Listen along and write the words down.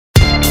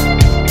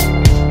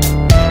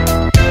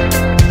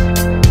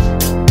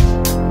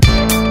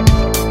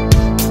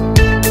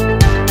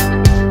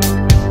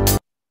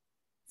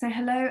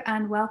Hello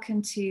and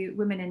welcome to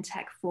Women in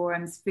Tech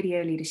Forum's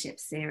video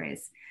leadership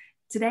series.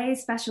 Today's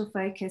special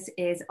focus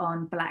is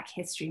on Black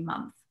History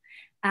Month.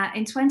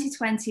 In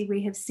 2020,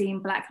 we have seen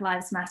Black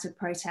Lives Matter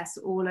protests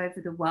all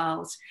over the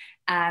world,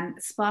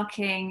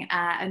 sparking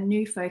a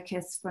new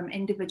focus from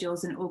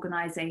individuals and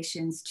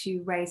organisations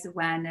to raise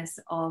awareness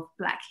of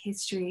Black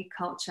history,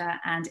 culture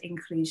and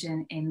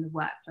inclusion in the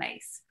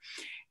workplace.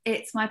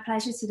 It's my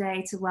pleasure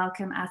today to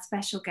welcome our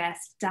special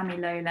guest,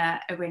 Damilola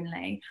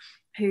Arinley,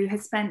 who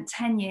has spent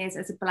 10 years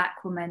as a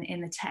Black woman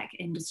in the tech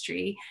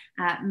industry,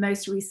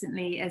 most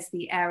recently as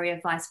the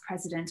Area Vice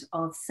President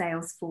of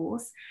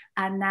Salesforce,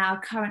 and now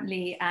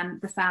currently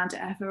the founder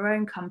of her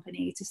own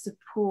company to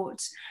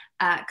support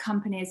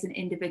companies and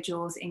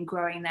individuals in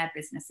growing their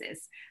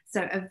businesses.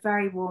 So a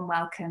very warm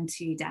welcome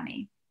to you,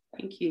 Dami.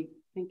 Thank you.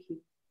 Thank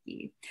you. Thank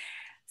you.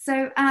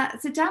 So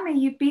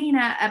Dami, you've been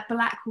a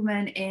Black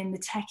woman in the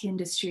tech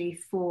industry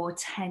for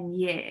 10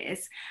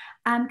 years.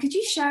 Could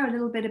you share a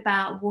little bit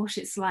about what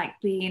it's like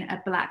being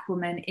a Black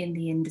woman in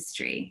the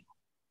industry?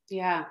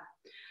 Yeah.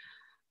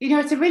 You know,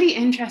 it's a really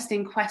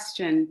interesting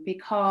question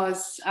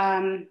because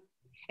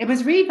it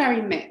was really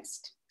very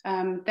mixed.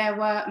 There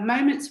were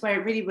moments where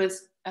it really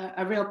was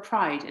a real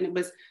pride, and it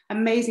was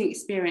amazing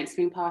experience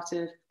being part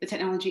of the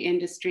technology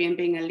industry and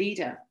being a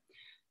leader.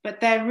 But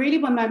there really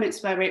were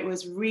moments where it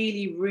was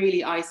really,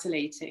 really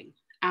isolating.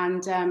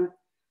 And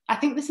I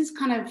think this is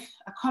kind of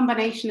a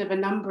combination of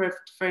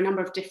for a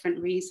number of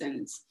different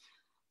reasons.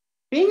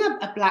 Being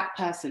a Black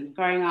person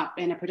growing up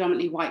in a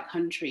predominantly white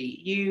country,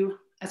 you,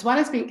 as well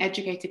as being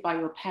educated by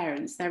your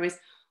parents, there is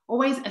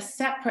always a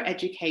separate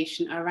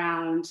education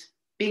around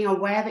being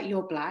aware that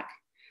you're Black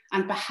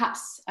and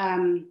perhaps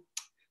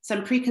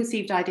some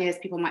preconceived ideas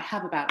people might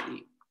have about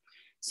you.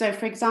 So,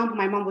 for example,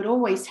 my mom would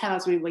always tell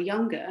us when we were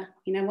younger,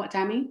 you know what,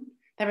 Dami?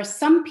 There are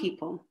some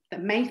people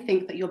that may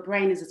think that your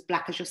brain is as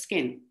black as your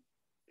skin.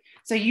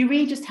 So you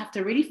really just have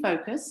to really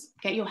focus,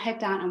 get your head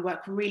down and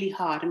work really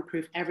hard and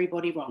prove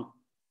everybody wrong.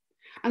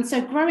 And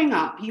so growing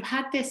up, you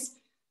had this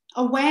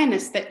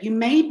awareness that you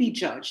may be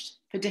judged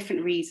for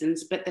different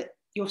reasons, but that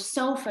your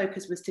sole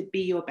focus was to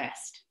be your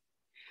best.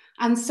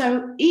 And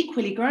so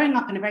equally, growing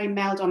up in a very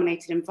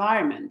male-dominated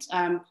environment,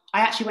 I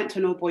actually went to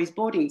an all-boys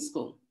boarding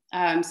school.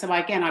 I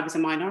was a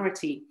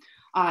minority.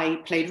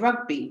 I played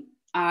rugby.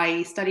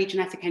 I studied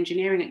genetic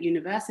engineering at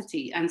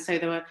university. And so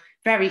there were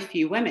very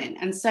few women.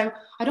 And so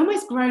I'd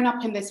almost grown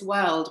up in this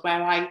world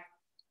where I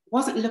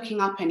wasn't looking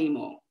up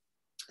anymore.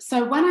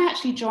 So when I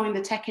actually joined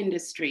the tech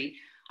industry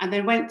and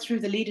then went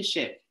through the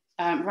leadership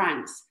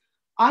ranks,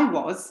 I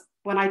was,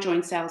 when I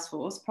joined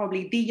Salesforce,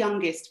 probably the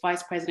youngest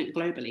vice president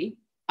globally.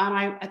 And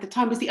I, at the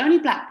time, was the only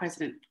Black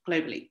president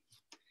globally.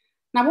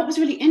 Now, what was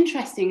really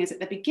interesting is at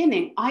the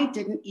beginning, I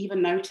didn't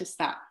even notice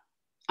that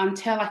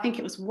until I think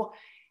it was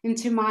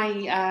into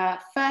my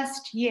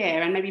first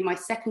year and maybe my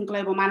second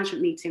global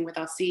management meeting with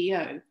our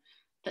CEO,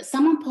 that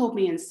someone pulled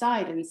me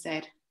inside and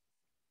said,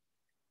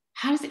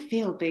 how does it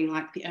feel being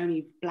like the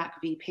only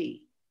Black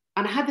VP?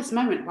 And I had this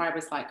moment where I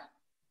was like,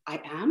 I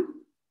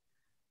am?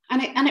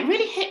 And it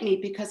really hit me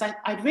because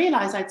I'd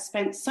realized I'd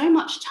spent so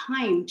much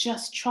time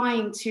just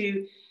trying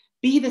to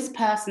be this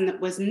person that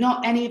was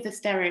not any of the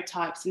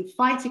stereotypes and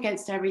fight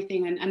against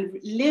everything and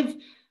live,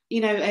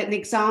 you know, an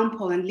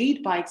example and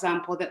lead by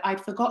example that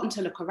I'd forgotten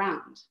to look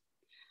around.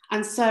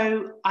 And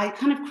so I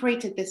kind of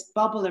created this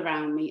bubble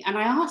around me. And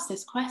I asked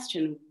this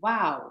question,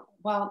 wow,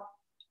 well,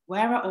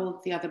 where are all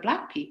the other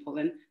Black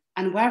people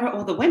and where are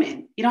all the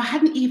women? You know, I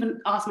hadn't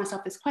even asked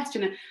myself this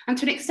question. And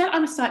to an extent, I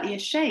was slightly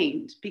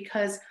ashamed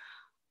because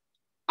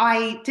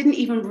I didn't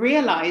even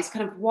realize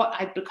kind of what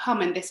I'd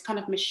become and this kind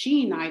of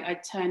machine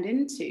I'd turned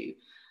into.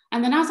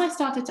 And then as I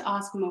started to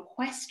ask more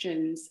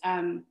questions,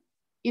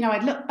 you know,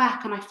 I'd look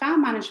back and I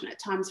found management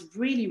at times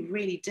really,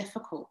 really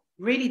difficult.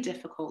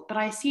 But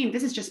I assumed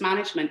this is just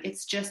management.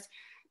 It's just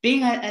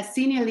being a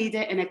senior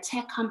leader in a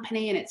tech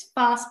company and it's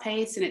fast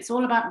paced and it's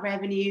all about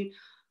revenue,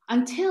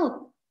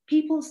 until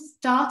people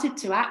started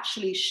to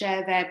actually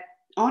share their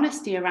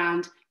honesty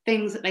around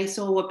things that they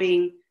saw were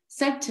being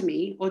said to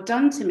me or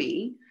done to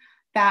me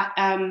that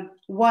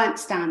weren't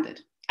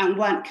standard and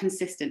weren't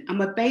consistent and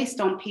were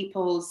based on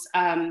people's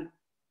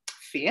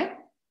fear,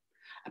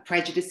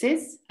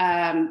 prejudices,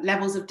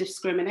 levels of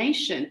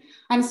discrimination.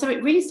 And so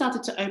it really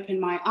started to open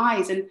my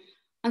eyes.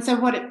 And so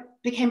what it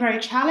became very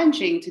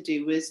challenging to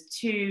do was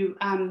to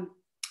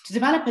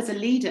develop as a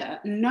leader,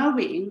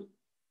 knowing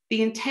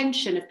the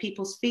intention of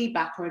people's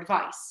feedback or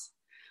advice.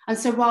 And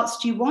so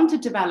whilst you want to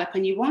develop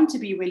and you want to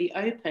be really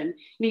open,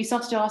 you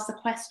start to ask the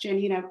question,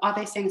 you know, are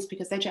they saying this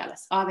because they're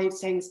jealous? Are they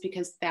saying this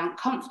because they're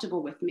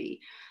uncomfortable with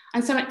me?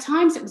 And so at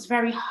times it was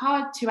very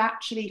hard to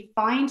actually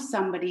find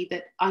somebody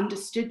that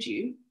understood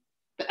you,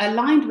 that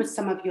aligned with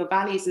some of your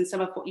values and some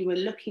of what you were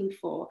looking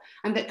for,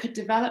 and that could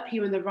develop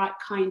you in the right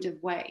kind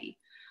of way.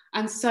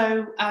 And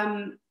so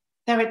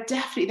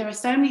there are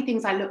so many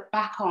things I look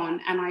back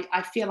on and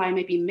I feel I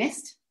maybe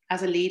missed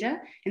as a leader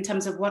in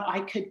terms of what I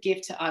could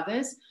give to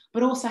others,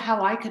 but also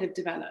how I could have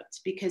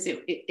developed, because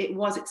it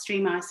was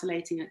extremely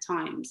isolating at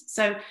times.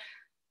 So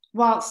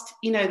whilst,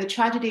 you know, the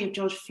tragedy of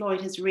George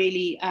Floyd has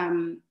really,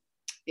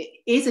 it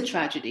is a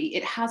tragedy,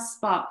 it has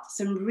sparked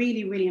some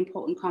really, really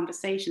important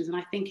conversations. And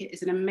I think it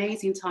is an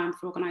amazing time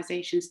for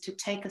organizations to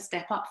take a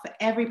step up, for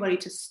everybody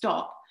to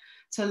stop,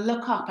 to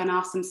look up and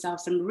ask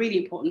themselves some really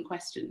important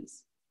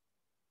questions.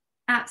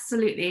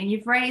 Absolutely. And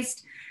you've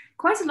raised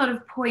quite a lot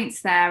of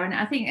points there. And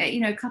I think, you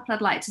know, a couple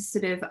I'd like to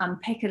sort of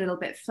unpick a little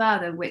bit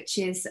further, which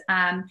is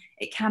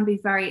it can be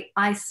very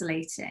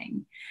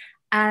isolating.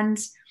 And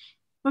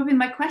probably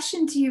my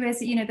question to you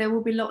is, you know, there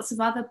will be lots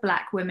of other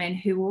Black women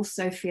who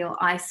also feel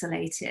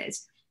isolated.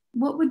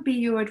 What would be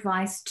your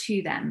advice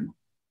to them?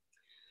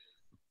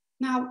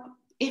 Now,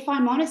 if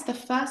I'm honest, the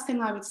first thing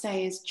I would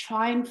say is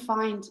try and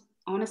find,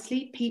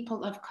 honestly,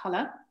 people of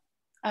color,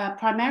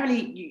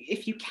 primarily,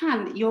 if you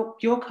can,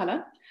 your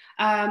color,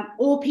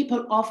 or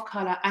people of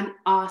color, and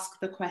ask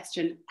the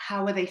question,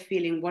 how are they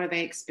feeling? What are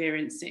they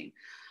experiencing?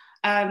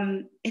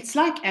 It's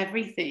like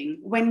everything.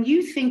 When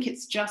you think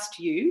it's just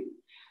you,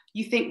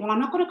 you think, well, I'm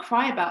not going to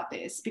cry about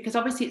this because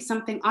obviously it's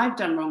something I've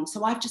done wrong.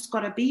 So I've just got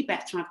to be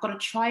better. And I've got to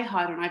try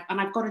harder and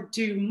I've got to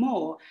do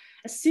more.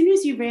 As soon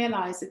as you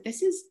realize that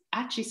this is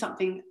actually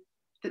something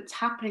that's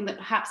happening that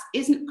perhaps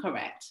isn't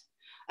correct,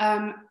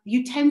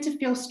 you tend to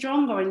feel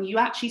stronger, and you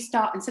actually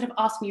start, instead of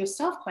asking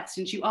yourself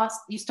questions,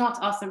 you start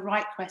to ask the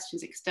right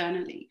questions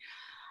externally.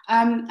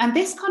 And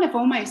this kind of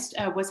almost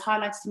was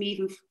highlighted to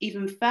me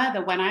even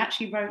further when I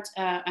actually wrote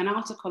an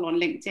article on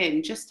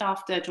LinkedIn just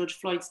after George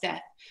Floyd's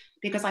death,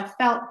 because I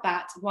felt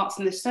that whilst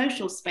in the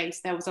social space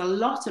there was a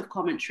lot of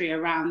commentary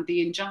around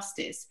the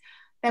injustice,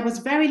 there was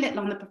very little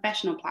on the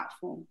professional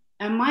platform.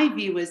 And my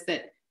view was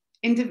that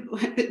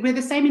we're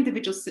the same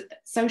individuals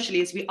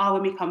socially as we are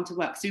when we come to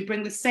work. So we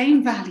bring the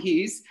same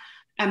values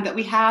that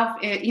we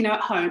have, you know,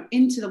 at home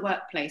into the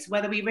workplace,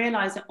 whether we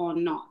realize it or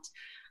not.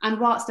 And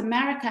whilst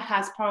America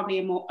has probably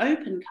a more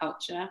open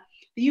culture,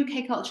 the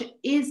UK culture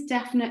is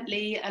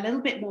definitely a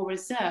little bit more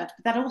reserved.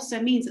 But that also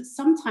means that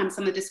sometimes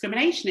some of the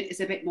discrimination is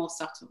a bit more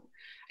subtle.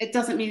 It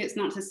doesn't mean it's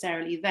not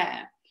necessarily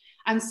there.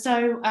 And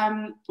so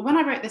when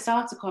I wrote this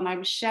article and I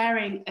was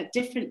sharing at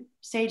different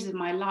stages of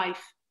my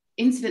life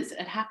incidents that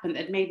had happened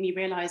that made me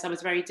realize I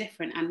was very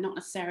different and not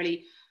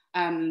necessarily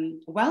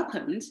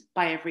welcomed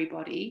by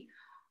everybody,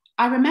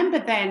 I remember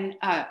then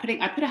I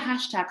put a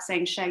hashtag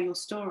saying share your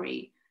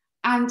story.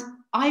 And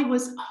I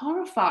was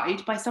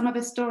horrified by some of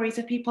the stories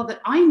of people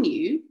that I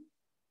knew,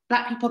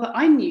 Black people that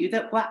I knew,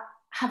 that were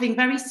having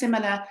very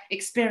similar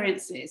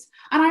experiences.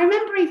 And I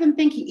remember even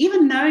thinking,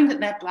 even knowing that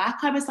they're Black,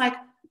 I was like,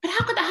 but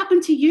how could that happen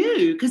to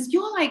you? Because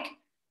you're like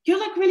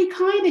really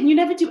kind and you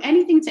never do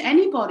anything to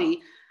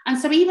anybody. And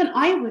so even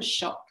I was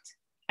shocked.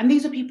 And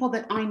these are people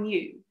that I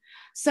knew.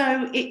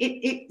 So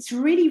it's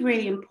really,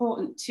 really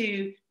important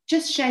to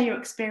just share your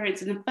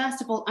experience. And then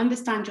first of all,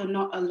 understand you're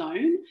not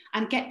alone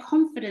and get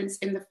confidence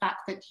in the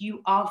fact that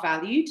you are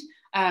valued,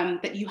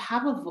 that you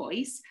have a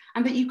voice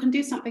and that you can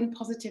do something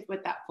positive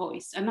with that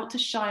voice, and not to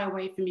shy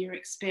away from your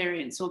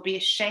experience or be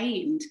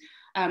ashamed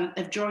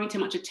of drawing too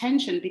much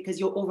attention because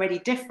you're already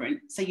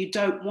different. So you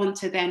don't want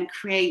to then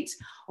create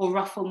or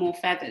ruffle more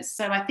feathers.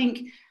 So I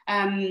think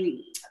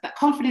that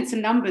confidence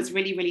in numbers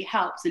really, really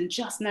helps, and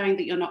just knowing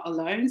that you're not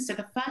alone. So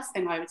the first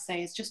thing I would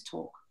say is just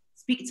talk,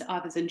 speak to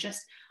others, and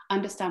just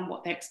understand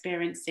what they're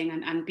experiencing,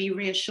 and be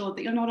reassured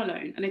that you're not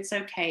alone and it's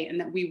okay, and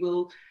that we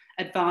will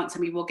advance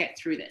and we will get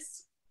through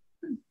this.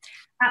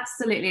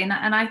 Absolutely. And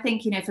I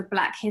think, you know, for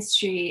Black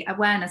History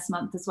Awareness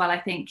Month as well, I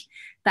think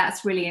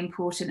that's really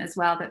important as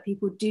well, that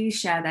people do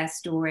share their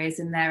stories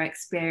and their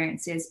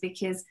experiences,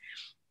 because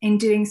in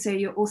doing so,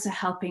 you're also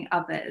helping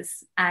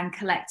others, and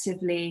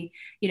collectively,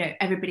 you know,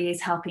 everybody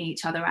is helping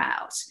each other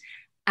out.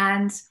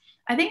 And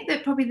I think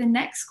that probably the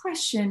next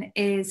question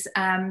is,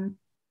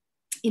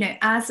 you know,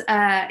 as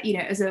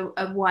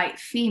a white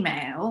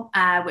female,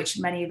 which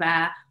many of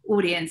our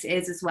audience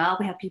is as well,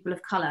 we have people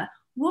of color.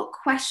 What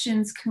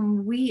questions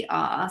can we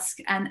ask,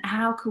 and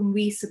how can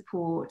we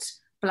support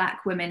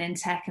Black women in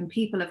tech and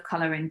people of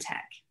color in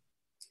tech?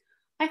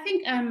 I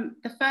think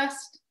the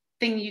first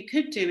thing you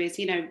could do is,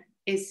 you know,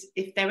 is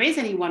if there is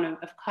anyone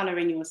of color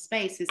in your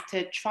space, is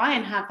to try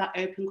and have that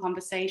open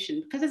conversation,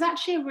 because there's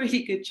actually a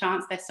really good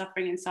chance they're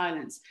suffering in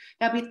silence.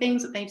 There'll be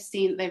things that they've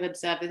seen, that they've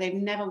observed, that they've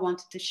never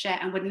wanted to share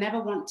and would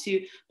never want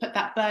to put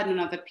that burden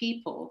on other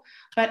people.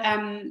 But,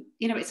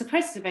 you know, it's a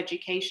process of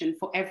education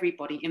for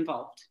everybody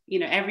involved, you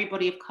know,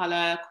 everybody of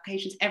color,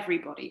 Caucasians,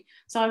 everybody.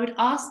 So I would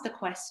ask the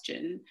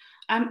question,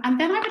 and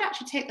then I would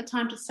actually take the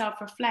time to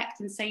self-reflect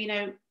and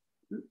say,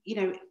 you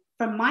know,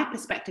 from my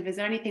perspective, is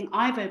there anything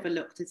I've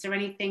overlooked? Is there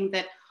anything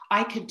that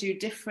I could do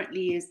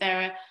differently? Is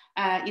there,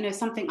 you know,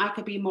 something I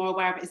could be more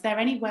aware of? Is there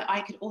anywhere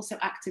I could also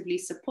actively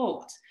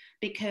support?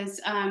 Because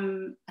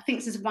I think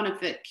this is one of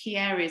the key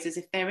areas, is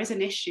if there is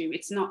an issue,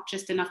 it's not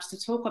just enough to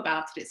talk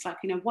about it. It's like,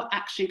 you know, what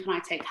action can I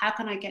take? How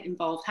can I get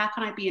involved? How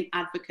can I be an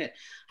advocate?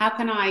 How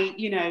can I,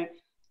 you know,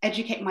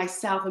 educate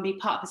myself and be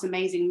part of this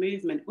amazing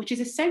movement, which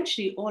is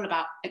essentially all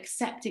about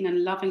accepting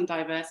and loving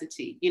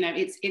diversity. You know,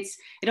 it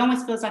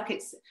almost feels like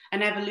it's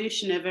an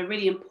evolution of a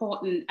really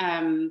important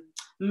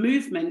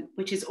movement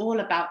which is all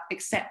about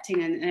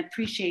accepting and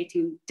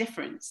appreciating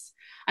difference.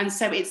 And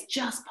so it's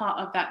just part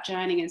of that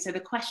journey. And so the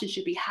question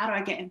should be, how do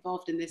I get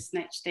involved in this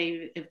next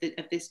stage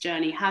of this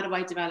journey? How do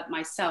I develop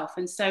myself?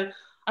 And so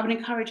I would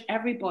encourage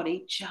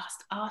everybody,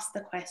 just ask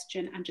the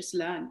question and just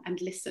learn and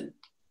listen.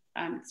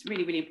 It's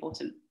really, really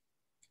important.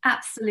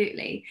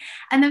 Absolutely.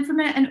 And then from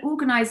an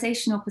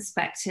organizational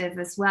perspective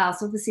as well,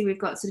 so obviously we've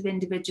got sort of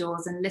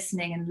individuals and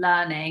listening and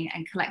learning,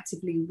 and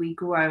collectively we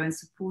grow and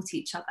support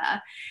each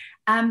other.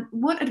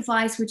 What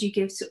advice would you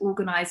give to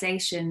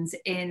organizations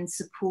in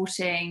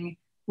supporting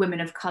women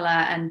of color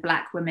and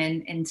Black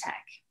women in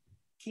tech?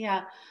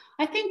 Yeah,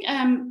 I think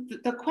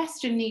the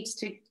question needs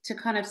to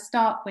kind of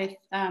start with,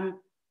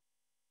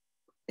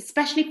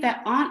 especially if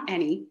there aren't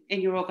any in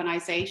your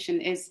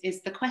organization, is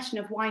the question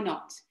of why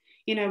not?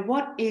 You know,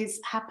 what is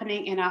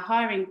happening in our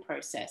hiring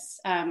process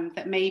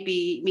that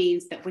maybe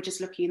means that we're just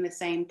looking in the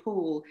same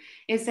pool?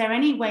 Is there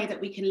any way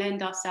that we can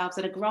lend ourselves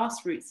at a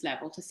grassroots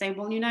level to say,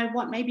 well, you know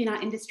what, maybe in our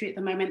industry at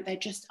the moment, there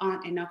just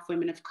aren't enough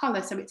women of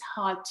color. So it's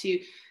hard to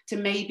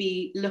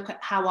maybe look at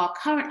how our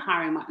current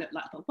hiring might look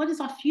like, but what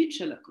does our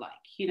future look like?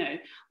 You know,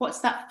 what's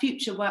that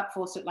future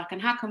workforce look like,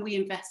 and how can we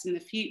invest in the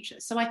future?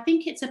 So I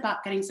think it's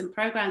about getting some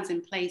programs in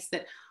place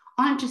that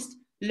aren't just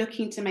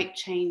looking to make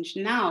change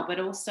now, but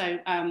also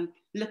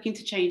looking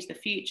to change the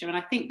future. And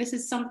I think this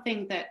is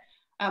something that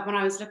when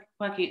I was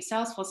working at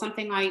Salesforce,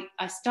 something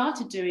I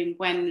started doing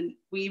when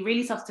we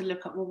really started to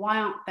look at, well, why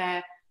aren't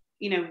there,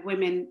 you know,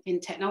 women in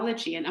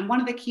technology? And one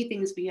of the key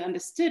things we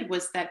understood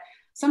was that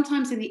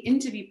sometimes in the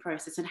interview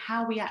process and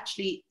how we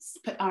actually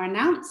put our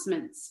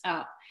announcements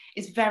up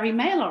is very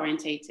male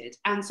orientated.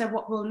 And so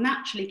what we'll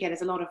naturally get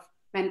is a lot of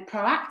men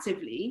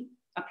proactively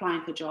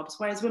applying for jobs,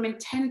 whereas women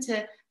tend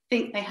to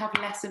think they have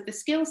less of the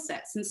skill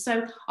sets. And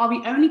so are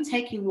we only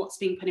taking what's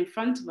being put in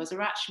front of us, or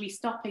actually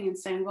stopping and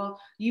saying, well,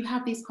 you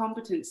have these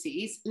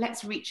competencies,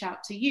 let's reach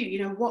out to you.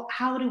 You know,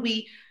 how do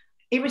we,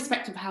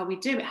 irrespective of how we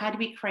do it, how do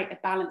we create a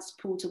balanced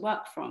pool to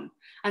work from?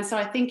 And so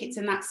I think it's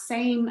in that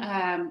same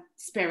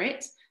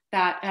spirit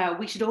that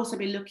we should also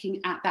be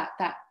looking at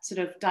that sort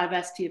of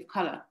diversity of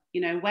color.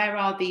 You know, where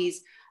are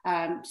these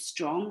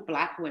strong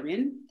Black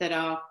women that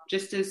are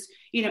just as,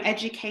 you know,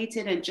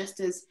 educated and just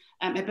as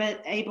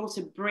able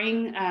to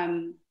bring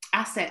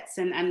assets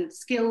and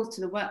skills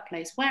to the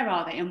workplace? Where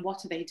are they, and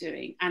what are they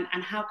doing?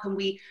 And how can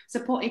we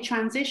support a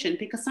transition?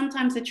 Because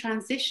sometimes the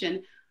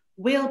transition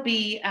will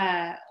be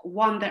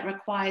one that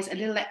requires a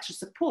little extra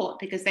support,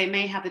 because they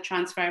may have the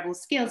transferable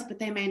skills, but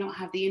they may not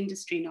have the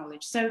industry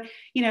knowledge. So,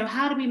 you know,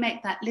 how do we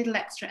make that little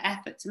extra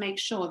effort to make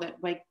sure that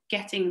we're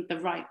getting the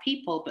right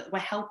people, but we're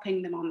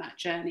helping them on that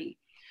journey?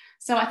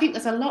 So I think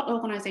there's a lot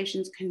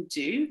organizations can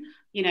do.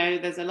 You know,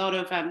 there's a lot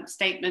of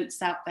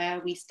statements out there.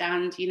 We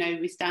stand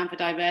for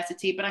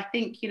diversity, but I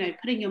think, you know,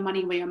 putting your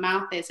money where your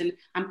mouth is and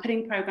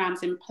putting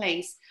programs in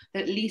place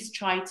that at least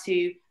try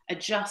to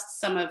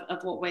adjust some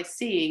of what we're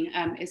seeing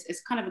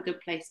is kind of a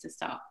good place to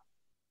start.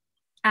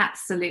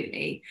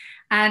 Absolutely.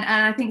 And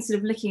I think sort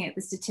of looking at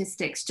the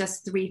statistics,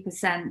 just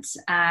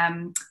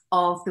 3%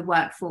 of the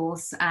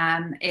workforce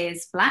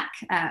is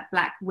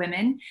Black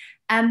women.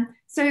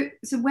 So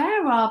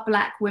where are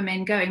Black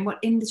women going? What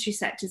industry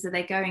sectors are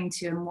they going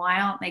to, and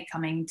why aren't they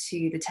coming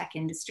to the tech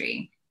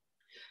industry?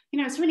 You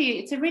know,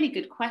 it's a really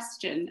good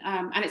question.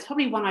 And it's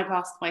probably one I've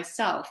asked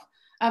myself.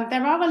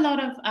 There are a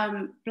lot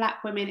of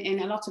Black women in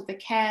a lot of the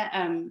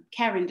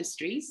care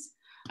industries,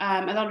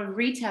 a lot of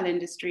retail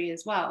industry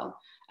as well.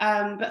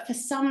 But for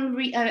some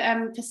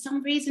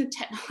reason,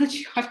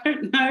 technology,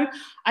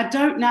 I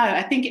don't know.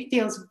 I think it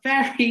feels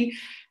very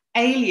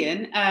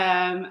alien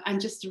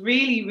and just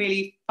really,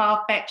 really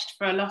far-fetched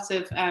for a lot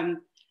of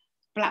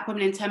Black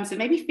women in terms of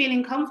maybe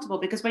feeling comfortable.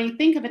 Because when you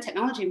think of a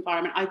technology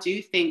environment, I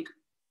do think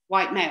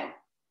white male.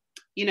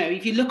 You know,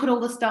 if you look at all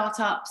the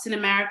startups in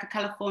America,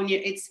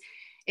 California,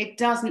 it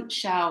doesn't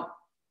shout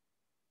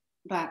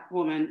Black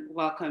woman,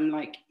 welcome,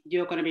 like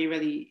you're going to be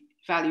really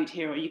valued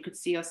here, or you could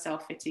see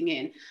yourself fitting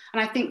in.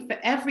 And I think for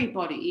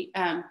everybody,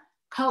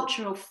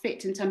 cultural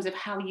fit in terms of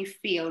how you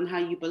feel and how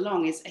you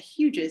belong is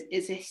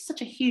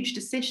such a huge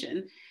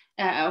decision,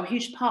 or a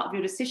huge part of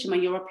your decision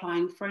when you're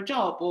applying for a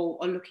job or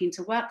looking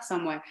to work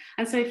somewhere.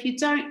 And so if you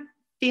don't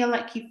feel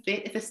like you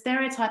fit, if the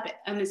stereotype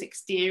on this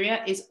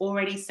exterior is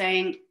already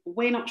saying,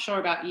 we're not sure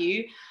about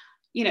you,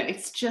 you know,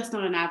 it's just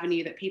not an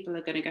avenue that people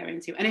are going to go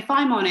into. And if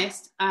I'm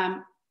honest,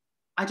 I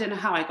don't know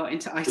how I got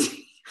into IT.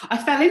 I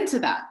fell into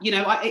that, you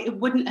know, it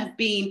wouldn't have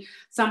been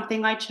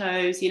something I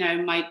chose. You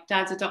know, my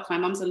dad's a doctor, my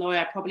mum's a lawyer.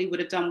 I probably would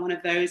have done one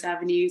of those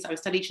avenues. I would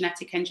study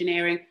genetic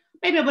engineering.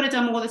 Maybe I would have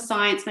done more of the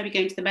science, maybe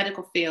going to the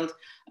medical field.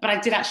 But I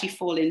did actually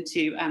fall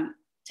into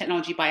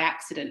technology by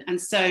accident. And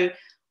so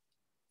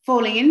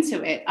falling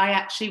into it, I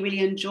actually really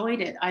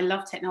enjoyed it. I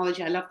love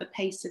technology. I love the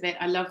pace of it.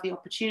 I love the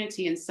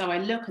opportunity. And so I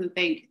look and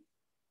think,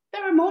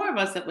 there are more of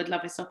us that would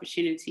love this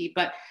opportunity,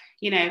 but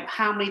you know,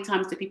 how many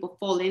times do people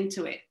fall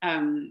into it?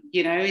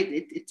 You know,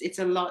 it's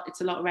a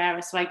lot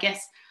rarer. So I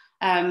guess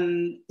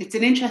it's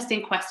an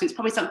interesting question. It's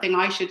probably something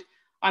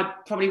I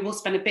probably will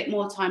spend a bit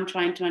more time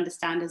trying to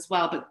understand as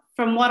well. But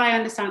from what I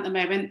understand at the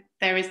moment,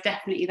 there is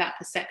definitely that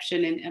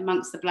perception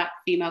amongst the Black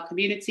female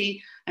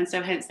community. And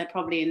so hence they're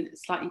probably in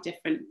slightly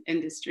different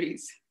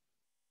industries.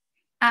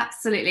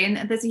 Absolutely.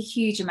 And there's a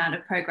huge amount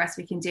of progress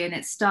we can do. And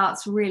it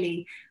starts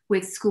really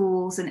with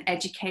schools and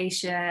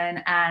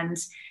education and,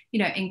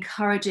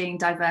 encouraging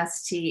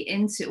diversity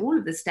into all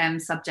of the STEM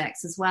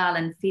subjects as well,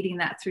 and feeding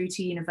that through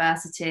to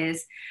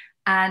universities,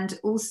 and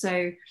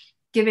also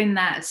giving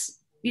that,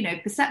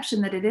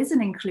 perception that it is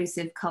an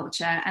inclusive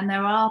culture. And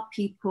there are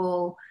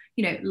people,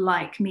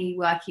 like me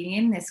working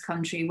in this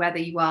country, whether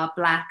you are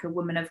Black, a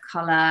woman of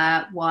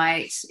color,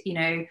 white,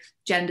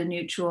 gender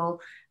neutral.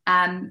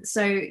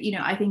 So,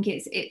 I think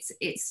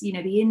it's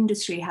the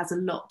industry has a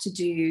lot to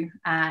do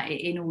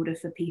in order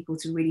for people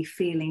to really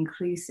feel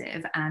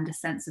inclusive and a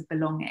sense of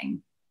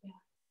belonging.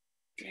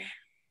 Yeah.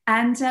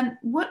 And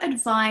what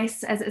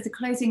advice, as a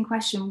closing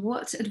question,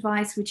 what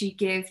advice would you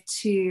give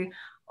to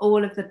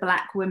all of the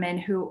Black women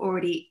who are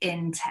already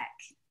in tech?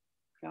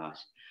 Gosh,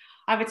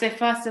 I would say,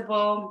 first of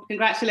all,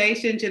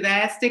 congratulations, you're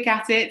there, stick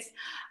at it.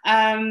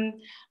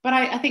 But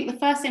I think the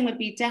first thing would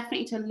be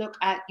definitely to look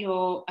at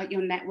your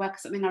network,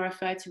 something I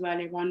referred to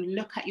earlier on.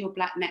 Look at your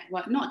Black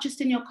network, not just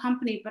in your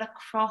company, but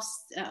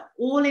across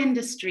all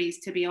industries,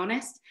 to be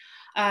honest.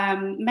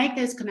 Make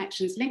those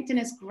connections.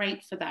 LinkedIn is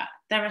great for that.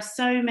 There are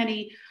so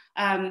many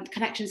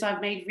connections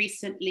I've made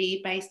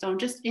recently based on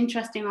just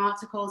interesting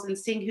articles and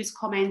seeing who's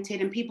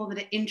commented and people that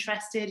are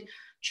interested.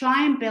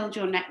 Try and build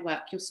your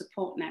network, your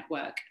support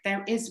network.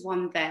 There is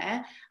one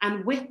there.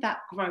 And with that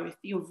growth,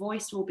 your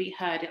voice will be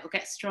heard. It'll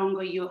get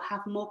stronger. You'll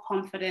have more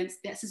confidence.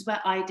 This is where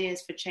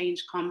ideas for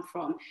change come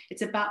from.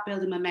 It's about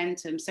building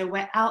momentum. So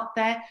we're out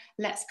there.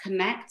 Let's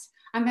connect.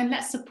 And then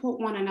let's support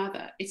one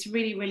another. It's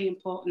really, really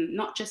important,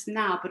 not just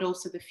now, but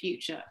also the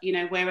future.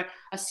 We're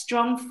a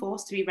strong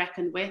force to be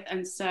reckoned with.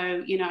 And so,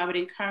 I would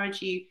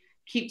encourage you,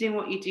 keep doing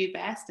what you do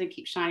best and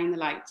keep shining the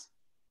light.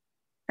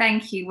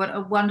 Thank you. What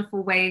a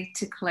wonderful way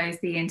to close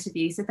the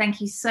interview. So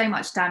thank you so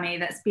much, Dami.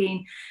 That's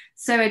been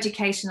so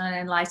educational and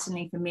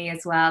enlightening for me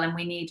as well. And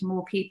we need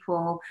more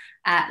people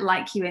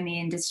like you in the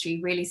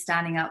industry really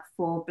standing up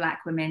for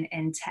Black women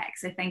in tech.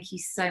 So thank you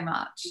so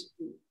much.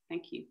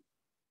 Thank you.